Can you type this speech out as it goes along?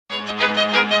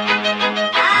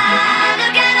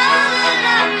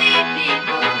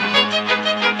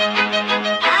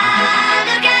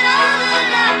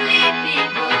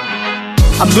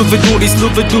I'm loving all these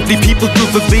lovely people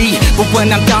loving me, but when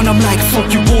I'm down I'm like fuck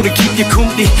you all to keep you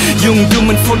company. Young,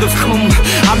 dumb and full of cum.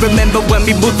 I remember when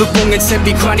me mother bung and said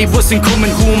me granny wasn't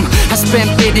coming home. I spent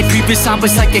 80 previous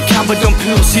hours like a coward on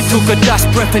pills. She took her last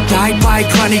breath and died by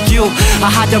Granny Gill.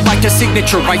 I had to write her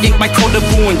signature, I inked my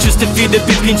collarbone just to feel the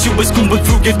big pain she was going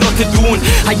through, get nothing doing.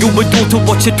 I overdosed to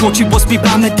watch her torture, was me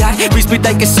by my dad. Raised me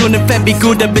like a son and fed me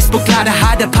good, I miss but glad I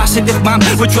had a passionate mom.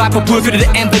 Would drive her work to the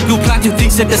envelope, planting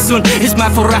things that the sun is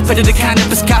mine for rapper to the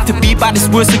cannabis. Got to be by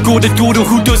this worse to go to do to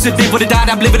who does it, they would've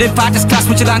died. I'm living in Father's class,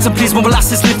 with your lines and please, my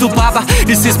last is little Baba.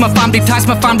 This is my family ties,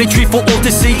 my family tree for all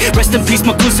to see. Rest in peace,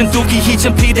 my cousin Dougie, Heach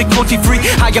and Peter, country free.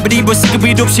 I got been we're sick of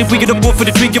weed up shit, we get a war for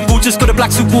the drink, your boots. Just got a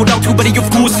black suit, pulled out too many of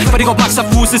course, but they got max of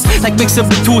forces, like mix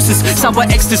of the doses, sour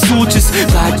extra soldiers.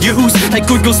 Bad news, like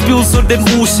good girl spills on them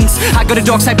oceans. I got a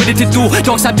dark side, but it to do.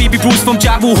 Dark side baby bruise from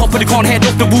Jabu. Hop in the corn, head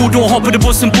off the wood, or hop in the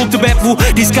bus and book the red fool.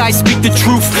 These guys speak the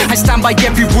truth, I stand by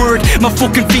every word. My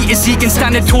fucking feet is he can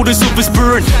stand and told us of his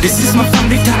burn. This is my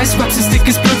family ties, raps and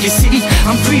stickers, blood, you see.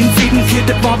 I'm green, feeding kid,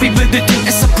 the Bobby with the thing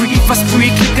as a brief. I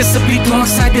spree, clickers, a bleed, dark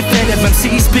side, the fed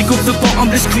MCs. Pick up the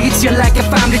bottomless creeds, you're like a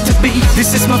family to be.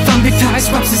 This is my family ties,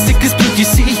 raps and stickers, blood, you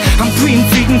see. I'm green,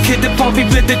 feeding kid, the Bobby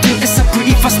with the thing as a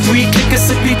brief. I spree, clickers,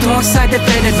 a bleed, dark side, the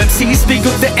fed MCs. Pick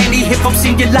up the any hip-hop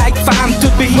scene, you're like fam to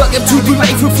be. Welcome to the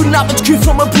life of an average kid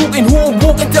from a broken home.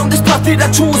 Walking down this path that I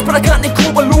chose, but I can't go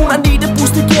alone. I need a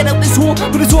boost to get out this hole,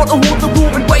 but it's all to hold the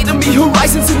room and wait on me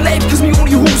horizons in life, cause me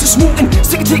only holes are smoking.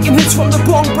 Sick of taking hits from the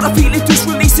bong, but I feel it just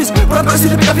releases. But I'm gonna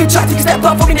sit a bit of your chat, take a step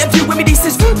up from me nephew with me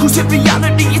nieces. Cause in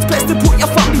reality it's best to put your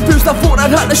family first. I thought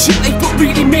I'd had a shit life, but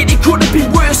really made it couldn't be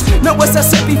worse. Now as I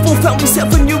said before, found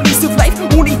myself a new lease of life.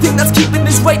 Only thing that's keeping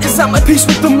this right is I'm at peace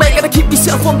with the mic. Gotta keep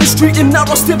myself on the street and now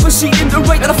I'm still proceeding the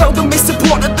right. And I found the missing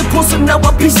part of the puzzle, now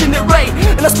I'm piecing it right.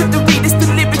 And I spit the readers, the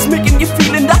lyrics making you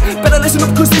feeling that. Better listen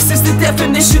up cause this is the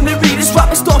definition of readers.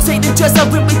 Rapping stars hating Jezza,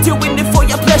 when we doing it for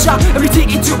your pleasure. Everything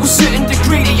you do a certain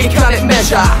degree that you can't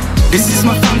measure. This is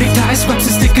my family ties, raps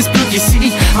and stickers, blood, you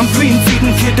see. I'm green,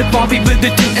 feeding kid, the Bobby with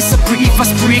the thing as a brief. I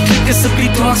spree, clickers, a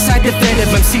bleed, dark side, the fed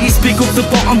MCs. Pick up the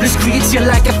bottomless creeds, you're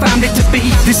like a family to be.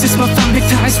 This is my family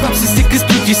ties, raps and stickers,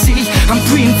 blood, you see. I'm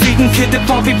green, feeding kid, the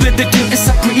Bobby with the thing as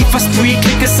a brief. I spree,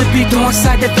 clickers, a bleed, dark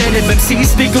side, the fed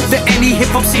MCs. Pick up the any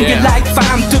hip-hop scene, you're like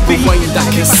fam to be. Rewind that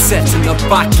cassette in the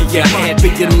back of your head,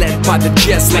 being led by the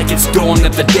jazz like it's Dawn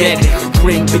of the Dead.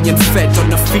 Brain being fed on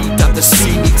the feet that the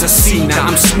scene needs a scene.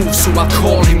 I'm smooth so I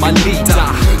call him my leader.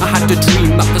 I had a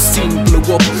dream that the scene blew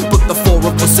up, but the four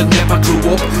of us had never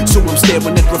grew up. So I'm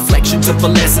staring at reflections of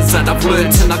the lessons that I've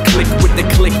learned, and I click with the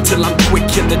click till I'm quick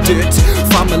in the dirt.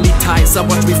 Family ties, I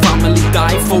watch me family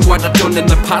die for what I've done in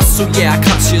the past. So yeah, I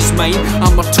catch his mine.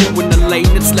 I'm a two in the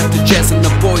lane, it's left the Jezz and the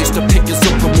boys to pick us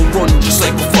up and we'll run just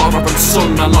like a father and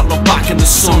son. I'll not look back in the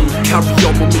sun. Carry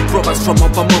on with me brothers from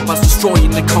other mothers,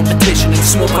 destroying the competition and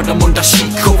smother them under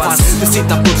sheet covers. They say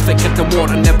that blood's thicker than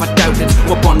water, never doubted.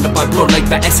 We're bonded by blood like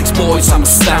the Essex boys, I'm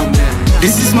astounded.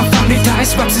 This is my family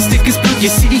ties, raps and stickers, blood, you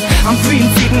see. I'm green,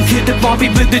 feeding kid, the Bobby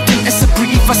with the thing as a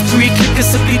brief. I spree,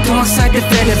 clickers, a bleed, dark side, the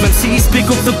fed MCs. Pick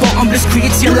up the bottomless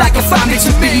creeds, you're like a family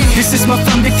to me. This is my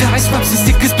family ties, raps and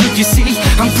stickers, blood, you see.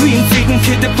 I'm green, feeding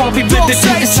kid, the Bobby with the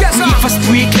thing as a brief. I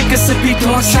spree, clickers, a bleed,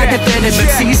 dark side, the fed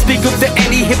MCs. Pick up the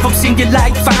any hip-hop scene, you're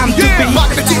like fam to be.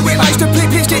 Back in the day when I used to play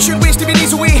PlayStation, wasting my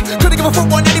days away. Couldn't give a fuck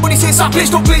what anybody says, I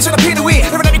please don't blaze and I pain away.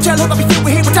 Never let me tell how I feel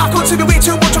with him, but I've gone to me way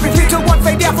too much. I've been playing till one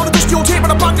fade there for the dusty old tape,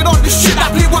 and I'm banging on the shit I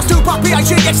play. What's too pop,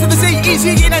 B-I-J, X to the Z,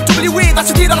 easy in N-W-A. That's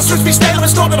the day that I switched me style and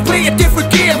I started to play a different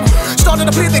game. Started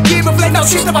to play the game of life, now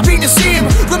shit's never been the same.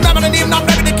 Remember the name, not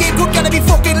remember the game, good gonna be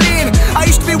fucking lame. I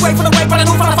used to be away from the way, but I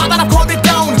know for a fact that I've calmed it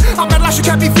down. I'm not lash, you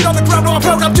can't be feet on the ground, no I'm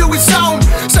proud I'm doing sound.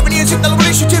 7 years in the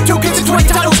relationship, 2 kids and 20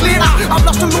 titles later. I've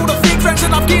lost a load of fake friends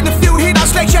and I've gained a few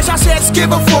haters. Like yes, I said,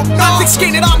 give a fuck. I'm thick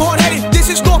skinned and I'm hard-headed. This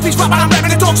is Northeast rap and I'm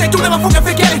rapping the dog say, don't ever fucking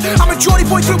forget it. I'm a Johnny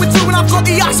boy through and through and I've got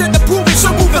the accent to prove it.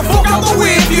 So move the fuck out the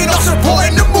way if you're not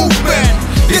supporting the movement.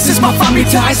 This is my family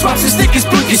ties, raps and stickers,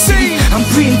 blood, you see. I'm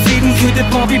green, feeding kid, the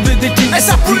Bobby with the thing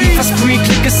as a brief. I spree,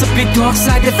 clickers, a big dark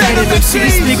side, the fed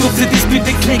MCs. Big up to this with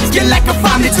the clicks, you're like a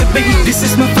family to me. This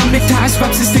is my family ties,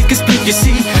 raps and stickers, blood, you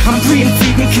see. I'm green,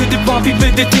 feeding kid, the Bobby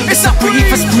with the thing as a brief.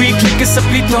 I spree, clickers, a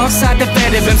big dark side, the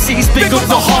fed MCs. Big up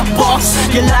the hot box,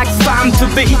 you're like fam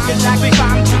to be. You're like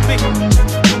fam to be.